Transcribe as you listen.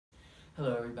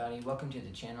Hello everybody, welcome to the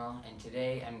channel, and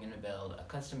today I'm going to build a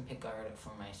custom pickguard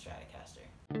for my stratocaster.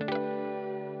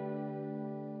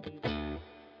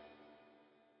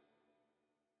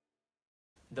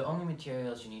 The only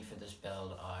materials you need for this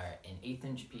build are an 1/8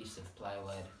 inch piece of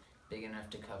plywood, big enough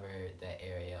to cover the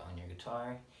area on your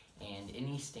guitar, and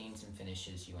any stains and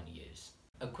finishes you want to use.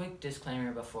 A quick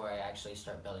disclaimer before I actually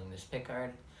start building this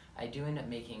pickguard: I do end up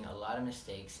making a lot of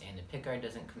mistakes and the pickguard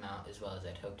doesn't come out as well as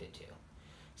I'd hoped it to.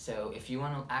 So if you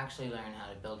want to actually learn how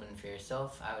to build one for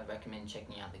yourself, I would recommend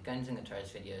checking out the Guns and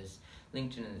Guitars videos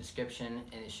linked in the description,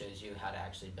 and it shows you how to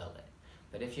actually build it.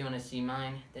 But if you want to see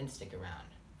mine, then stick around.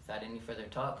 Without any further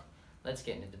talk, let's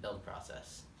get into the build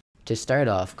process. To start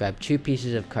off, grab 2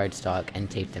 pieces of cardstock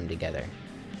and tape them together.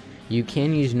 You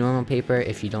can use normal paper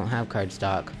if you don't have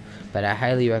cardstock, but I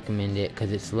highly recommend it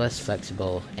because it's less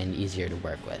flexible and easier to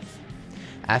work with.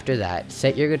 After that,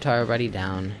 set your guitar body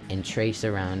down and trace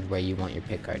around where you want your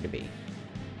pickguard to be.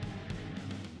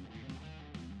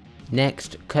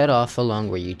 Next, cut off along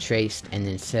where you traced and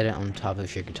then set it on top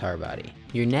of your guitar body.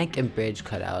 Your neck and bridge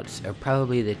cutouts are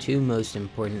probably the 2 most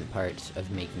important parts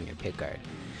of making your pickguard.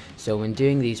 So when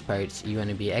doing these parts, you want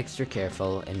to be extra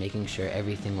careful and making sure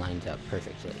everything lines up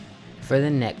perfectly. For the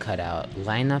neck cutout,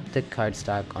 line up the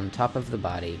cardstock on top of the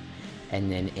body and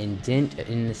then indent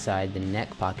inside the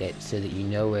neck pocket so that you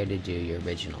know where to do your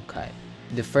original cut.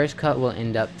 The first cut will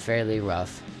end up fairly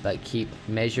rough, but keep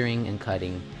measuring and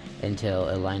cutting until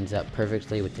it lines up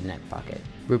perfectly with the neck pocket.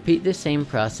 Repeat the same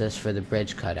process for the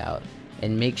bridge cutout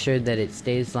and make sure that it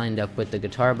stays lined up with the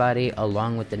guitar body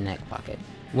along with the neck pocket.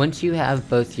 Once you have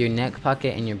both your neck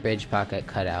pocket and your bridge pocket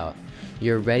cut out,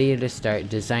 you're ready to start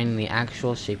designing the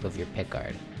actual shape of your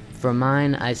pickguard. For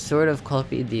mine, I sort of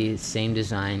copied the same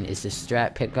design as the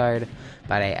Strat pickguard,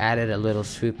 but I added a little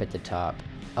swoop at the top.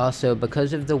 Also,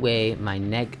 because of the way my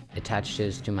neck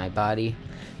attaches to my body,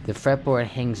 the fretboard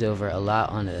hangs over a lot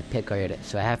onto the pickguard,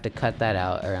 so I have to cut that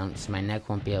out or else my neck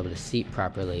won't be able to seat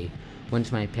properly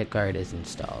once my pickguard is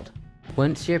installed.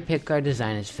 Once your pickguard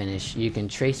design is finished, you can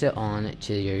trace it on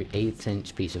to your 1/8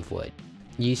 inch piece of wood.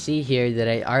 You see here that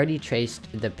I already traced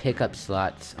the pickup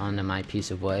slots onto my piece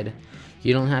of wood.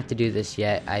 You don't have to do this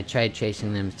yet. I tried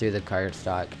tracing them through the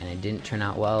cardstock and it didn't turn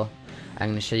out well. I'm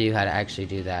going to show you how to actually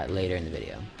do that later in the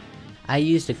video. I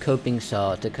used a coping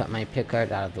saw to cut my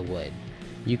pickguard out of the wood.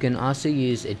 You can also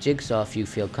use a jigsaw if you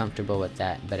feel comfortable with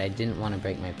that, but I didn't want to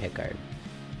break my pickguard.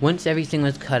 Once everything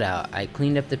was cut out, I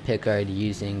cleaned up the pickguard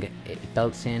using a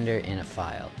belt sander and a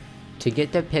file. To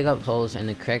get the pickup holes in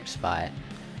the correct spot,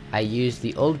 I used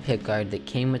the old pickguard that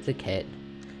came with the kit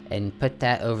and put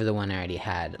that over the one I already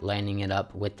had, lining it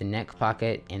up with the neck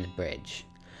pocket and the bridge.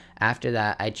 After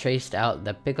that, I traced out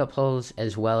the pickup holes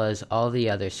as well as all the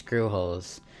other screw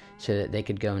holes so that they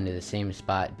could go into the same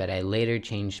spot, but I later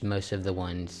changed most of the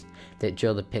ones that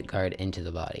drill the pickguard into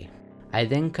the body. I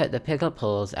then cut the pickup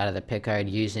holes out of the pickguard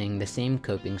using the same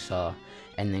coping saw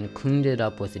and then cleaned it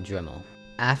up with a Dremel.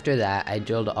 After that, I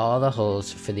drilled all the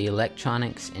holes for the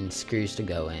electronics and screws to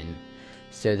go in,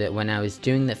 so that when I was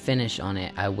doing the finish on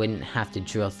it, I wouldn't have to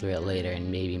drill through it later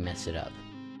and maybe mess it up.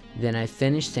 Then I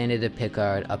finished sanding the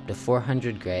pickguard up to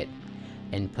 400 grit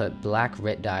and put black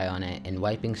Rit dye on it and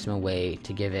wiping some away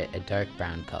to give it a dark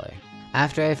brown color.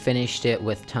 After I finished it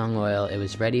with tung oil, it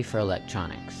was ready for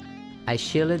electronics. I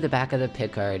shielded the back of the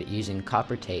pickguard using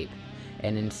copper tape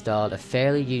and installed a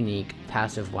fairly unique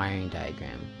passive wiring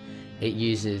diagram. It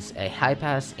uses a high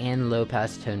pass and low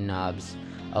pass tone knobs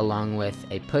along with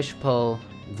a push-pull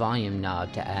volume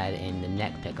knob to add in the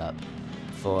neck pickup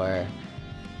for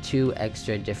 2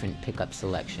 extra different pickup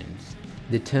selections.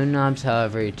 The tone knobs,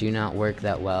 however, do not work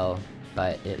that well,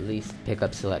 but at least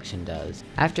pickup selection does.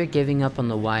 After giving up on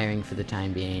the wiring for the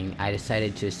time being, I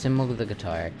decided to assemble the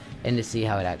guitar and to see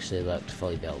how it actually looked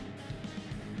fully built.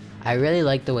 I really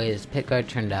liked the way this pickguard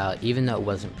turned out, even though it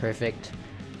wasn't perfect.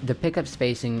 The pickup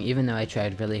spacing, even though I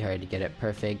tried really hard to get it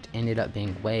perfect, ended up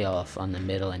being way off on the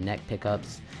middle and neck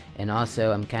pickups, and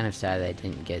also I'm kind of sad that I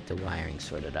didn't get the wiring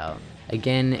sorted out.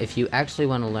 Again, if you actually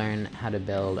want to learn how to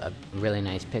build a really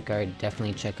nice pickguard,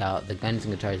 definitely check out the Guns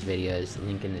and Guitars videos,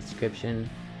 link in the description.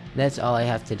 That's all I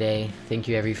have today. Thank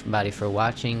you everybody for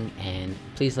watching, and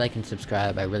please like and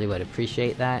subscribe, I really would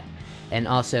appreciate that. And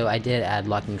also, I did add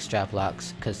locking strap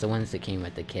locks, because the ones that came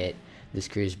with the kit, the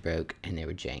screws broke and they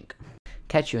were jank.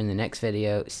 Catch you in the next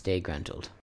video. Stay gruntled.